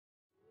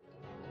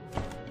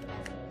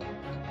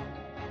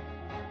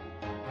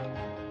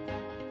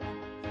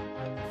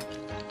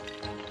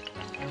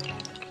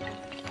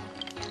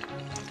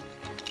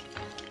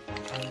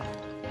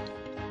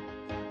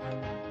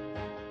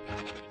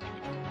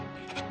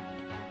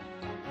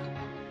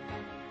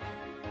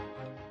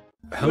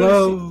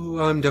Hello,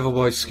 I'm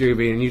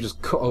DevilboyScooby, and you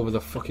just cut over the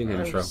fucking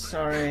intro. I'm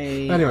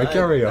sorry. Anyway,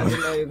 carry on. I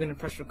didn't know you were going to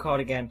press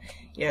record again.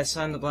 Yes,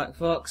 I'm the Black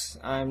Fox.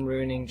 I'm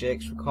ruining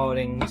Jake's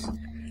recordings.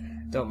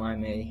 Don't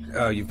mind me.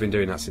 Oh, you've been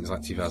doing that since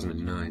like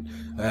 2009.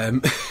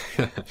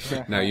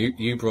 No,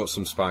 you brought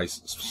some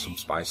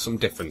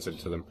difference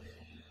into them.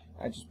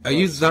 Are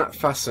you that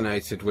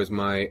fascinated with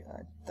my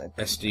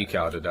SD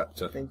card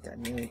adapter? I think I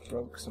nearly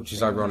broke something. Which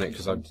is ironic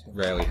because I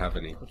rarely have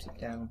any. Put it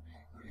down.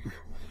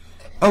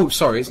 Oh,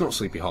 sorry, it's not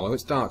Sleepy Hollow,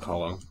 it's Dark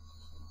Hollow.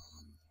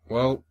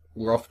 Well,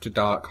 we're off to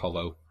Dark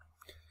Hollow.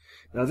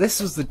 Now,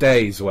 this was the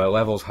days where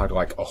levels had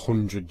like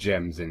 100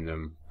 gems in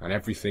them, and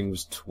everything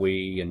was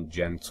twee and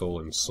gentle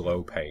and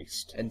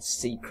slow-paced. And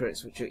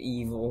secrets, which are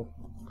evil.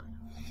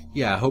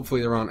 Yeah,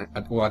 hopefully there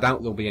aren't... Well, I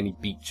doubt there'll be any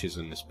beaches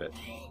in this bit.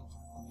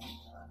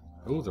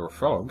 Oh, there are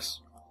frogs.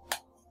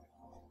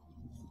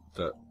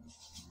 But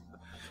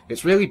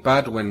it's really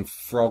bad when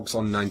frogs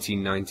on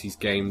 1990s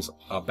games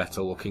are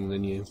better looking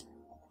than you.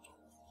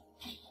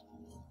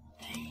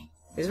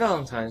 Is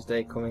Valentine's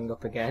Day coming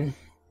up again?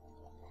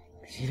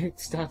 You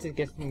started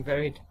getting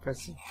very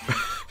depressing.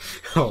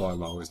 Oh,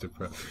 I'm always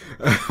depressed.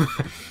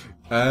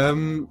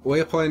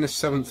 We're playing the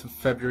 7th of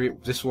February.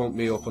 This won't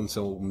be up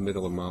until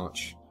middle of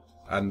March.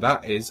 And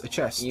that is a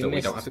chest that we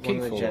don't have the key for.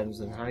 You missed one of the gems,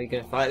 then how are you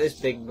going to fight this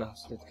big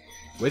bastard?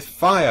 With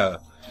fire!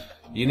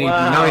 You need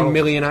 9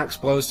 million axe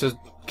blows to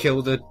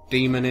kill the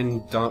demon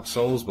in Dark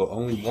Souls, but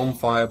only one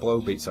fire blow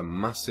beats a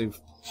massive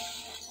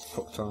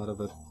fucktard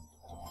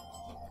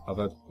of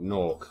a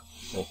Gnorc.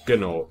 Or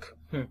Gnorc.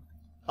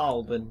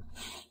 Alban.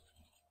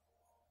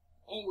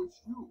 Oh,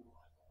 it's you.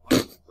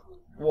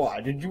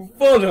 Why did you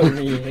follow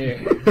me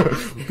here?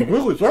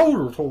 Well, it's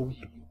Alderton.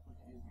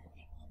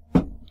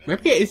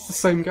 Maybe it is the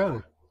same guy.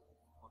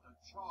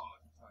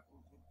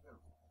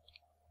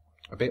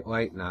 A bit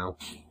late now.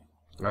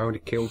 I already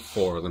killed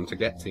 4 of them to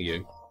get to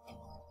you.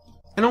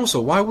 And also,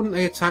 why wouldn't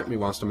they attack me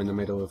whilst I'm in the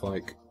middle of,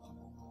 like...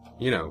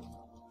 You know.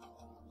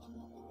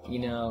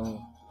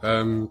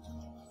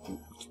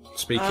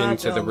 Speaking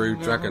to the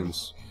rude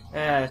dragons.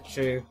 Ah,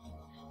 true.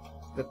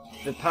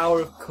 The power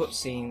of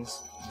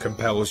cutscenes.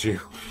 Compels you.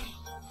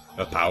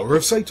 The power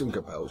of Satan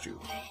compels you.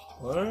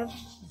 What?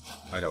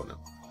 I don't know.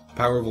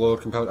 Power of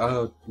Lord compels...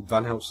 Oh,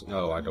 Van Helsing...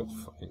 Oh, I don't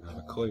fucking have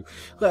a clue.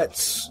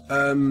 Let's,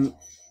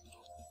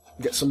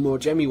 get some more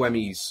Jemmy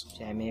Wemmies.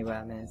 Jemmy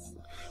Wemmies.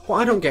 What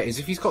I don't get is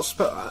if he's got...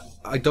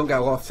 I don't get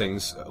a lot of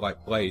things,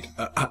 like Blade.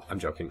 I'm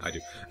joking, I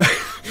do.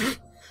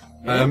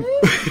 I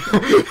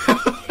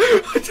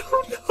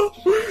don't know.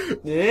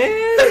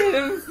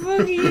 Yeah,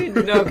 fuck you.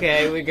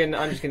 Okay,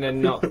 I'm just gonna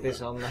knock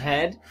this on the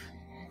head.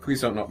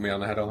 Please don't knock me on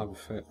the head, I'll have a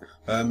fit.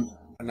 And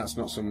that's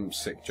not some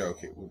sick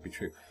joke, it would be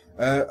true.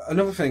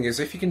 Another thing is,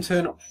 if you can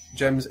turn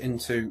gems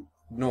into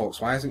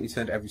Gnorcs, why hasn't he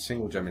turned every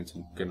single gem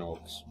into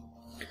Gnorcs?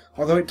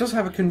 Although it does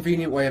have a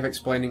convenient way of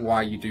explaining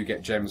why you do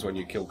get gems when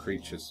you kill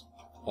creatures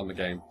on the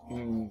game.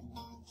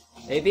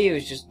 Maybe he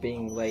was just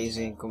being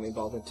lazy and couldn't be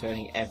bothered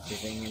turning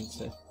everything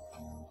into...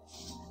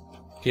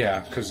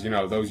 Yeah, because, you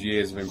know, those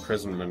years of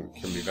imprisonment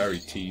can be very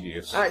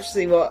tedious.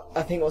 Actually,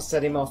 I think what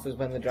set him off was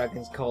when the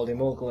dragons called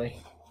him ugly.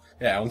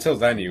 Yeah, until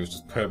then he was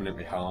just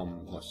permanently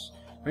harmless.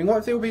 I mean, what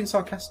if they were being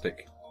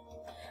sarcastic?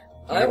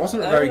 It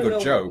wasn't a very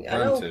good joke,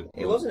 granted.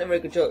 It wasn't a very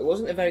good joke. It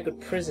wasn't a very good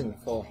prison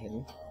for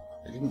him.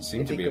 It didn't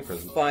seem to be a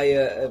prison.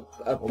 Fire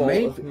a ball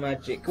of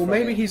magic. Well,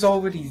 maybe he's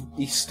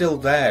still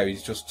there.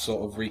 He's just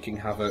sort of wreaking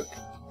havoc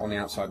on the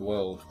outside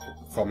world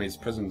from his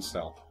prison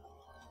cell.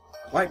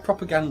 Like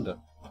propaganda.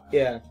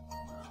 Yeah.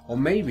 Or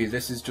maybe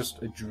this is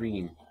just a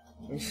dream.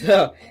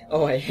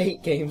 Oh, I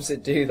hate games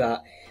that do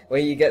that.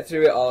 Where you get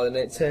through it all and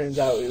it turns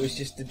out it was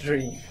just a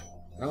dream.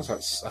 That was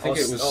like, I think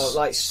it was... Or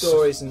like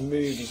stories and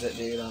movies that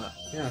do that.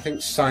 Yeah, I think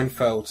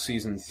Seinfeld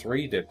Season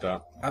 3 did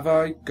that. Have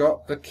I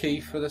got the key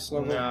for this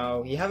level?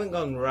 No, you haven't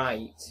gone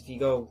right. If you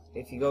go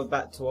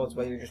back towards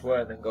where you just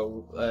were, then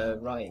go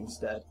right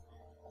instead.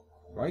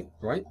 Right,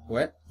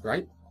 where,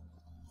 right?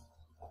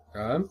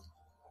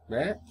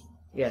 Where?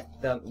 Yeah,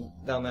 down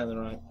there on the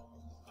right.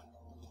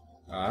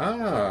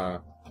 Ah.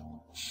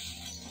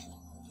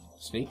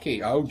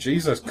 Sneaky. Oh,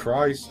 Jesus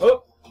Christ.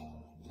 Oh!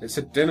 It's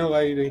a dinner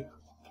lady.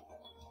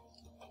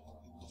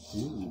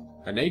 Ooh,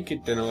 a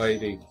naked dinner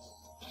lady.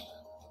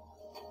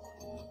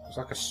 It's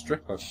like a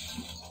stripper.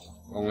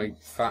 Only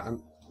fat and...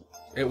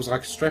 It was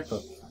like a stripper.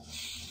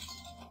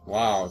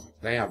 Wow,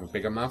 they have a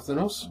bigger mouth than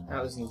us.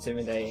 That was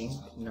intimidating.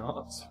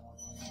 Not.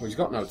 Well, he's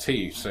got no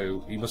teeth,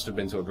 so he must have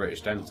been to a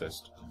British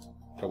dentist.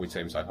 Probably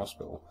Tameside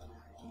Hospital.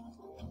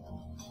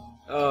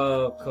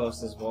 Oh, of course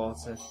there's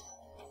water.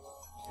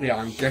 Yeah,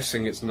 I'm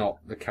guessing it's not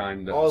the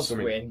kind that...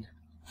 Oswin.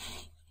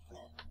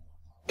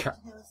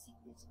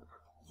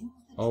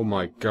 Oh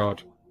my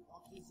god.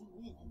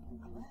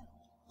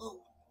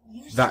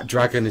 That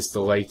dragon is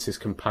the latest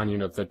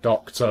companion of the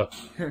Doctor.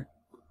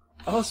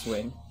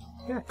 Oswin?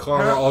 Yeah,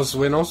 Clara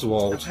Oswin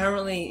Oswald.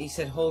 Apparently he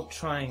said hold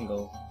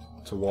triangle.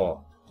 To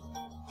what?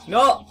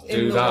 Not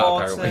in the that,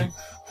 water. apparently.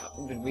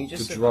 Did we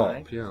just to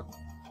survive? drop, yeah.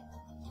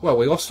 Well,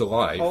 we lost a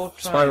life. Hold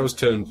triangle. Spyro's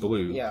turned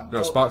blue. Yeah.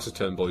 No, Sparks has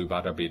turned blue.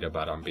 Bad, I'm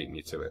beating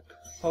you to it.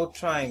 Hold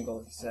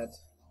triangle, he said.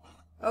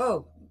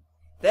 Oh,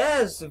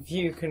 there's the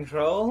view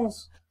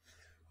controls.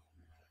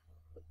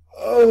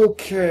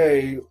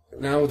 Okay,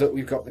 now that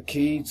we've got the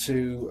key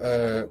to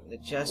The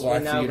chest.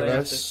 Life We're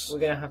Universe,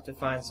 gonna have to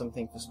find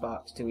something for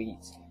Sparks to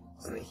eat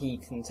so that he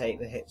can take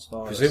the hits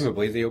for us.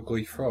 presumably the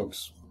ugly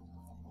frogs.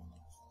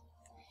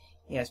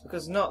 Yes,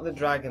 because not the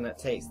dragon that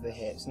takes the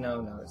hits.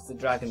 No, it's the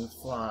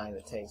dragonfly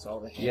that takes all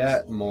the hits.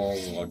 Yet more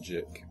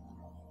logic.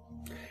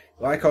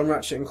 Like on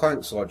Ratchet and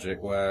Clank's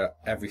logic, where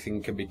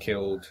everything can be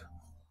killed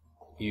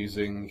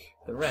using...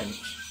 The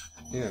wrench.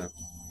 Yeah.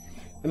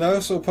 And I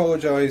also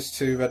apologise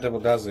to Red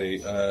Devil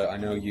Dazzy. I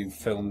know you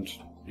filmed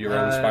your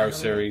own Spyro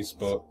series,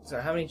 but... So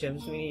how many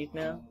gems do we need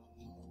now?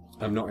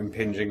 I'm not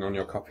impinging on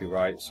your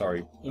copyright,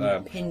 sorry.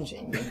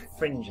 Impinging?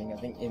 Infringing, I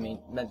think you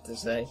meant to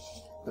say.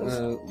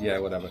 Yeah,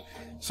 whatever.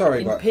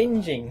 Sorry, but...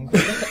 Impinging?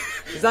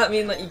 Does that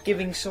mean that you're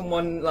giving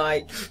someone,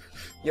 like...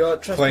 You're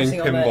trespassing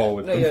playing on pinball their...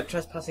 with No, them. you're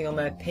trespassing on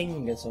their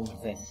ping or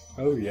something.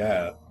 Oh,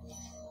 yeah.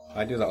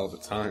 I do that all the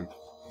time.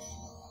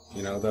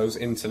 You know, those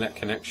internet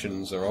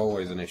connections are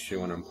always an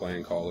issue when I'm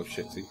playing Call of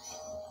Shitty.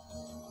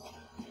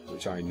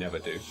 Which I never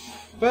do.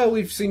 Well,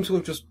 we seem to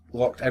have just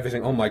locked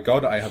everything. Oh my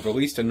god, I have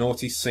released a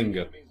naughty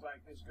singer. Enemies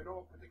like this can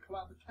open the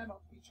club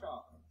cannot be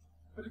charged.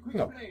 But a quick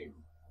No. flame,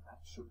 that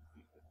should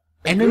be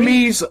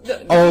Enemies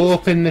all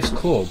up in this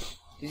club.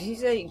 Did he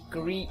say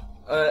Greek...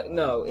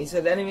 no, he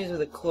said enemies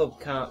with a club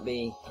can't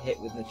be hit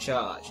with the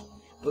charge.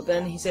 But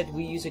then he said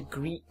we use a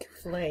Greek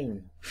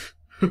flame.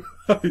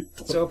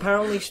 So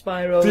apparently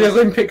Spyro... The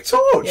Olympic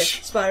torch!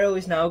 Yes, Spyro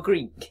is now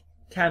Greek.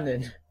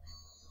 Canon.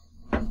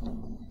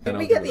 Did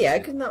we get the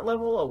egg in that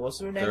level, or was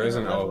there an egg There in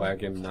isn't that no level?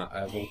 egg in that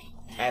level.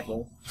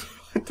 Level.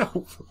 I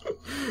don't...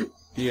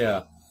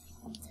 Yeah.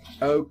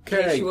 In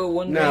Okay. case you were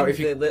wondering, Now, if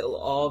the you... little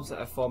orbs that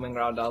are forming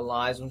around our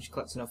lives, once you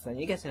collect enough of them,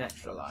 you get an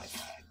extra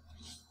life.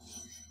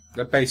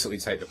 They basically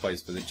take the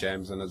place for the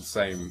gems and are the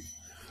same...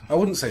 I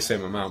wouldn't say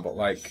same amount, but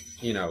like,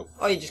 you know...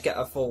 Or you just get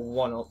a full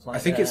one-up like I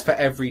think that. it's for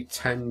every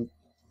 10...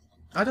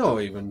 I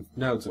don't even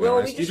know, to be Well,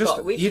 honest. we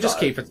just got-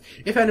 keep it...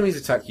 If enemies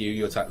attack you,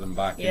 you attack them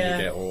back Yeah.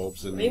 and you get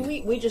orbs and... I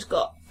mean, we just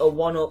got a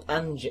one-up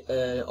and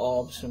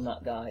orbs from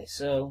that guy,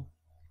 so...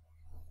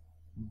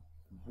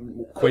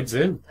 Quids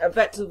in.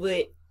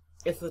 Effectively,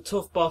 if the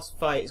tough boss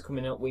fight is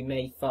coming up, we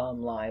may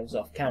farm lives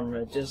off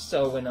camera, just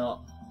so we're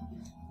not...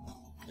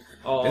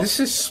 Or... This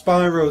is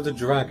Spyro the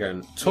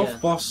Dragon. Tough Yeah.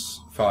 boss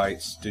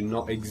fights do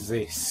not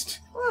exist.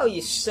 Well,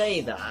 you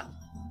say that.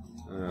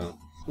 Oh.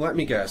 Let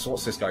me guess,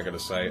 what's this guy going to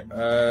say?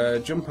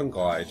 Jump and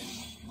glide.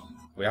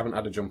 We haven't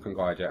had a jump and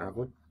glide yet, have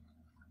we?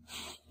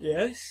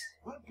 Yes?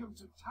 Welcome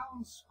to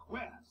Town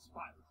Square,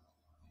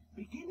 Spyro.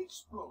 Begin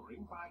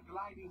exploring by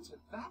gliding to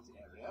that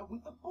area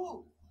with the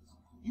bulls.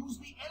 Use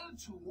the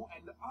L2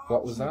 and R2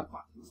 What was that?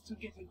 buttons to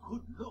get a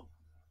good look.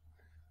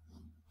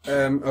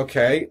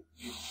 Okay.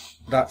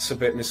 That's a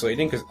bit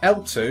misleading, because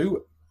L2,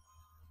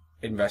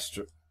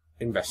 inventory,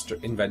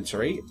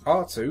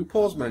 R2,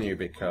 pause menu,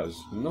 because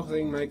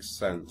nothing makes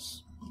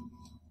sense.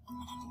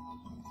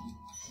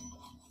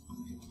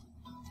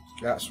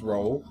 That's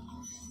roll.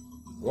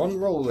 One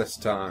roll this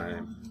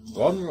time.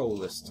 One roll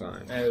this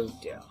time. Oh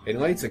dear. In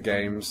later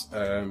games,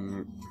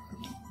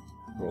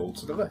 roll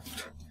to the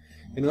left.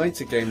 In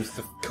later games,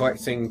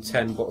 collecting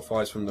 10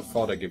 butterflies from the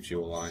fodder gives you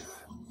a life.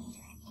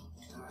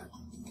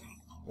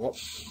 What?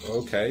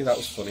 Okay, that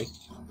was funny.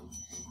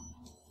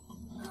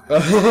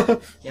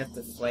 You have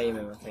to flame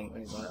him, I think,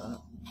 when he's like that.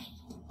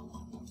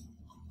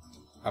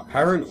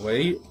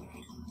 Apparently,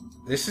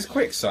 this is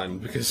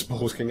quicksand because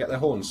balls can get their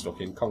horns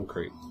stuck in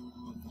concrete.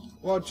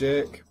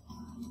 Logic.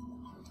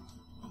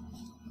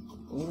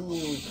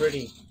 Ooh,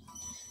 pretty.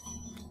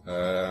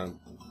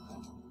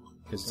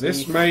 Is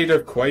this made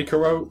of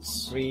Quaker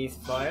oats? Breathe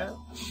fire.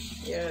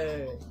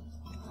 Yay.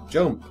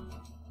 Jump.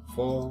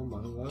 For my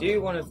life.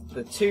 Do one of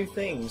the two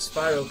things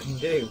Spyro can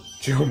do.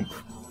 Jump.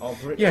 Or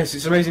Yes,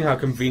 it's amazing how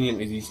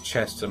conveniently these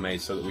chests are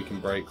made so that we can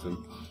break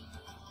them.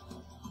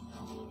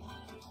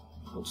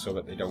 But so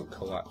that they don't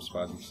collapse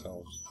by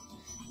themselves.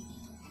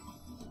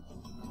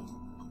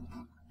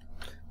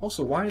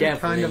 Also, why are they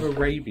kind of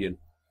Arabian?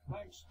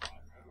 Thanks,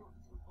 Spyro.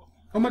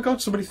 Oh my god,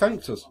 somebody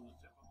thanked us.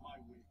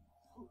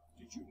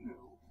 Did you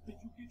know that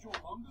you get your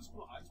longest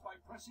flies by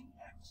pressing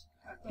X?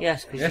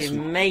 Yes, because Yes,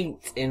 your we-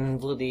 mate in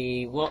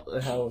bloody... What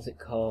the hell is it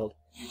called?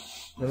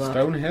 The ma-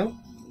 Stonehill?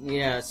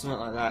 Yeah, something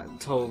like that.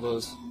 Told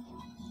us.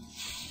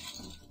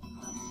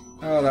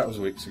 Oh, that was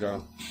weeks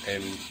ago.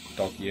 In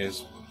dog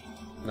years.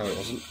 No, it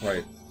wasn't.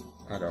 Wait,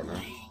 I don't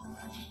know.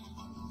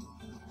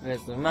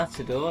 There's the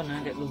matador,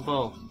 now get the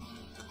ball.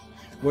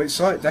 Well, it's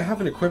like they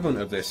have an equivalent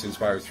of this in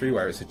Spyro 3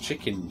 where it's a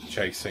chicken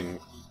chasing.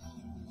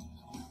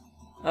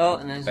 Oh,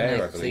 and there's Bear,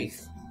 an I egg believe.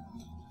 thief.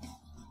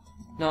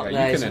 Not Yeah,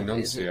 there, you it's can a-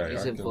 enunciate,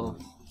 it's I a can- bull.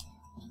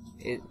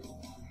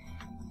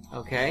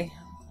 Okay,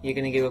 you're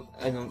gonna give up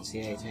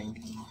enunciating.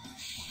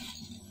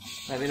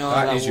 Let me know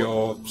how That is wo-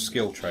 your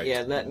skill trait.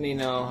 Yeah, let me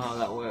know how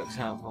that works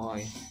out for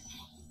you.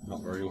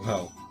 Not very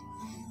well.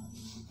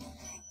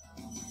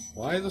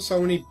 Why are there so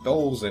many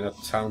dolls in a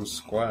town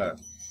square?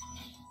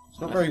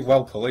 It's not very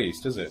well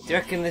policed, is it? Do you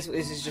reckon this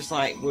is just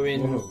like we're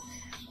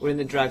in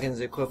the Dragons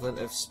equivalent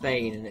of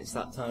Spain, and it's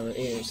that time of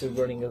year, it's the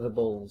running of the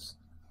bulls?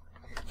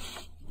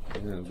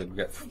 Yeah, we'll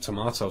get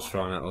tomatoes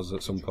thrown at us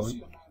at some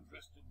point.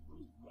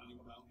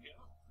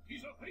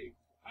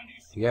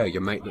 Yeah,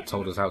 your mate that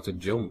told us how to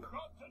jump.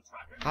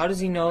 How does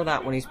he know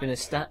that when he's been a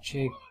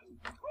statue?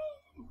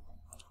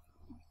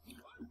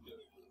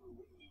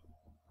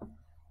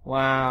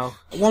 Wow.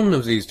 One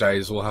of these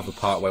days we'll have a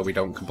part where we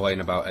don't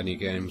complain about any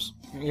games.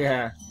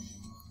 Yeah.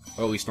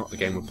 Or at least not the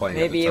game we're playing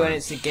Maybe at the when time.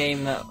 it's a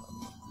game that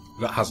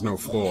has no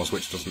flaws,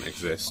 which doesn't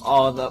exist.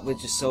 or that we're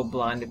just so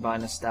blinded by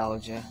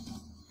nostalgia.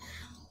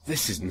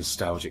 This is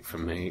nostalgic for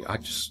me. I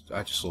just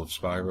love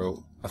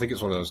Spyro. I think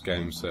it's one of those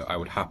games that I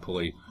would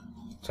happily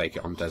take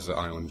it on Desert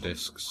Island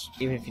discs.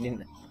 Even if you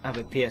didn't have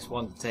a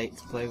PS1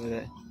 to play with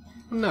it.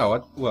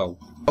 No,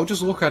 I'll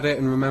just look at it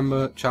and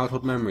remember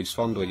childhood memories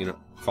fondly, you know.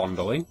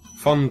 Fondly.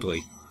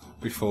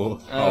 Before.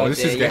 Oh, this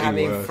dear, is you're getting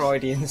having worse.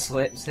 Freudian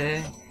slips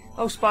here.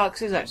 Oh,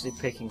 Sparks is actually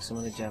picking some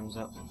of the gems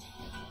up.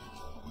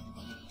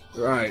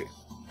 Right.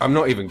 I'm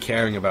not even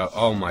caring about...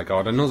 Oh my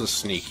god, another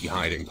sneaky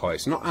hiding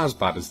place. Not as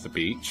bad as the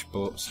beach,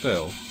 but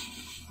still.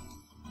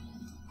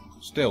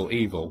 Still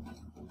evil.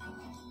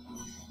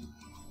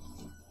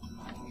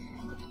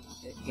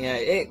 Yeah,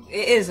 it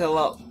is a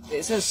lot.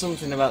 It says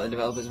something about the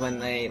developers when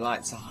they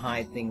like to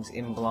hide things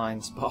in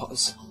blind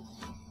spots.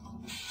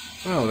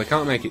 Well, they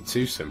can't make it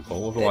too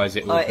simple, otherwise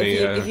it would Like, be...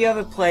 if you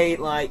ever play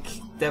like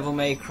Devil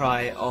May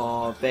Cry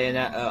or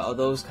Bayonetta or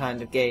those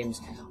kind of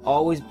games,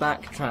 always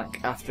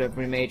backtrack after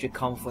every major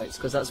conflict,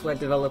 because that's where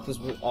developers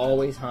will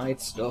always hide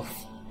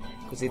stuff,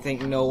 because they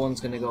think no one's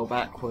going to go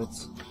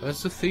backwards.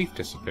 Where's the thief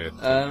disappeared?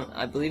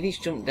 I believe he's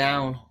jumped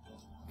down,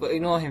 but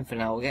ignore him for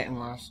now, we'll get him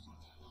last.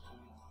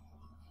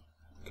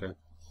 Okay.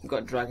 We've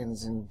got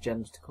dragons and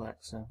gems to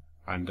collect, so...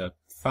 And a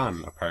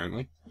fan,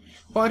 apparently.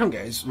 What I don't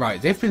get is... Right,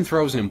 they've been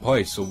frozen in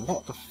place, so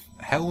what the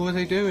hell were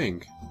they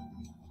doing?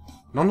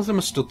 None of them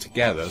are stood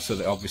together, so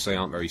they obviously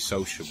aren't very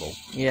sociable.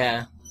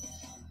 Yeah.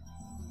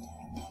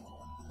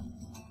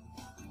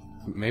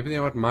 Maybe they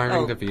were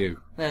admiring the view.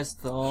 There's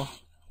Thor.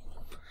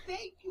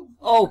 Thank you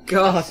for Oh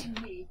god! watching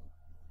me.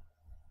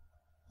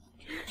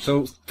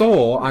 So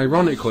Thor,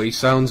 ironically,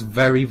 sounds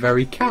very,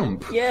 very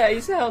camp. Yeah, he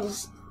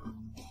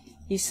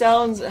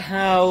sounds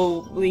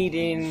how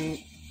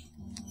bleeding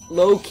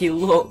Loki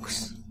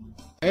looks.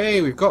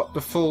 Hey, we've got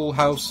the full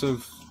house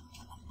of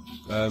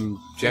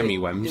Jemmy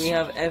Do Wems. we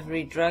have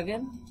every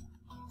dragon?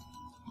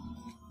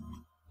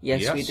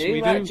 Yes, Yes, we do.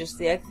 we Right, do. just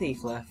the egg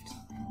thief left.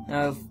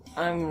 Now, if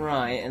I'm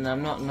right, and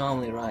I'm not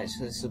normally right,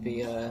 so this will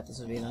be a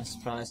nice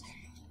surprise.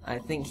 I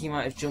think he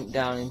might have jumped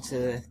down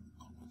into.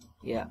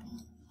 Yeah.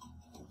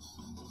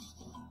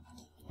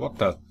 What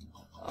the?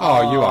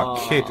 Oh, you are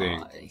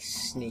kidding.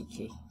 He's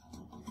sneaky.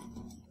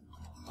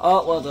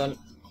 Oh, well done.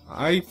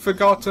 I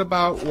forgot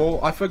about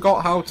I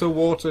forgot how to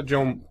water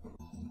jump.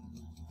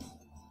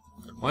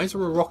 Why is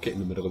there a rocket in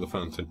the middle of the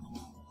fountain?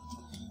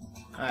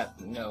 I have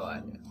no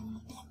idea.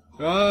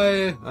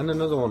 Aye, and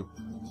another one.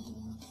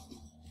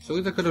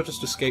 Surely they could have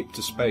just escaped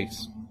to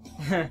space.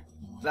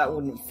 That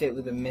wouldn't fit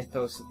with the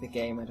mythos of the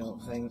game, I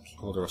don't think.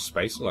 Well, there are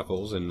space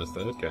levels in the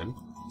third game.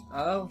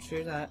 Oh,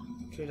 true that.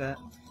 True that.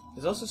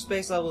 There's also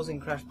space levels in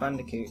Crash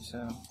Bandicoot,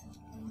 so...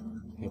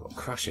 Yeah, but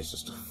Crash is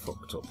just a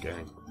fucked up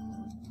game.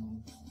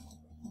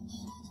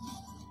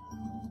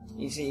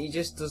 You see, he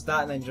just does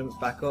that and then jumps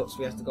back up, so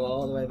we have to go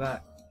all the way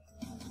back.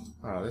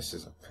 Oh, this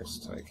is a piss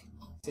take.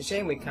 It's a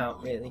shame we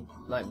can't really,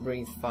 like,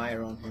 breathe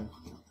fire on him.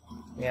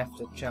 We have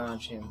to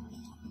charge him.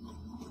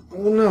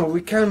 Well, no,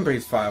 we can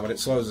breathe fire, but it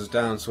slows us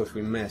down, so if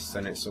we miss,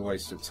 then it's a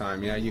waste of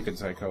time. Yeah, you can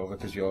take over,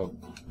 because you're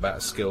better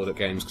skilled at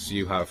games, because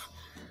you have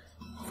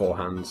 4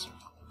 hands.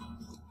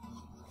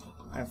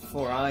 I have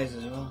 4 eyes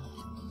as well.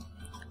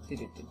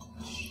 Right.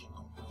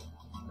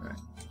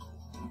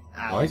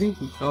 Ow. Why is he?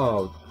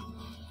 Oh.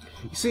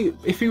 You see,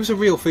 if he was a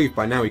real thief,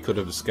 by now he could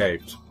have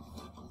escaped.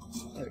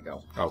 There we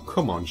go. Oh,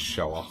 come on,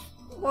 show off.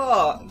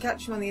 What?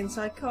 Catch him on the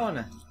inside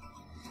corner.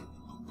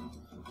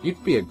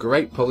 You'd be a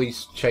great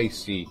police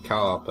chasey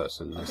car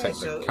person, Okay, except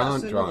so they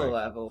can't that's another drive.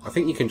 level. I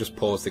think you can just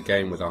pause the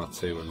game with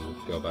R2 and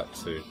we'll go back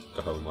to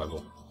the home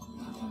level.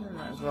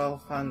 Might as well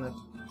find the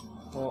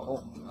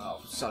portal.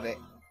 Oh, sod it.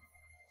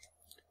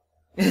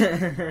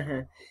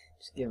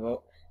 Just give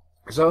up.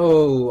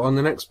 So, on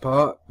the next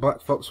part,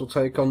 Black Fox will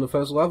take on the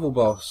first level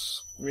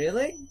boss.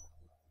 Really?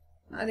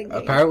 I didn't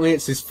get Apparently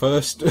it's his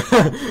first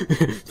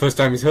first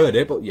time he's heard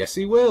it, but yes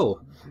he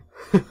will.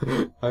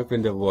 I've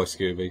been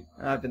DevilboyScooby,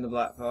 I've been the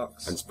Black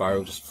Fox. and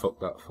Spyro just fucked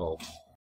that fall.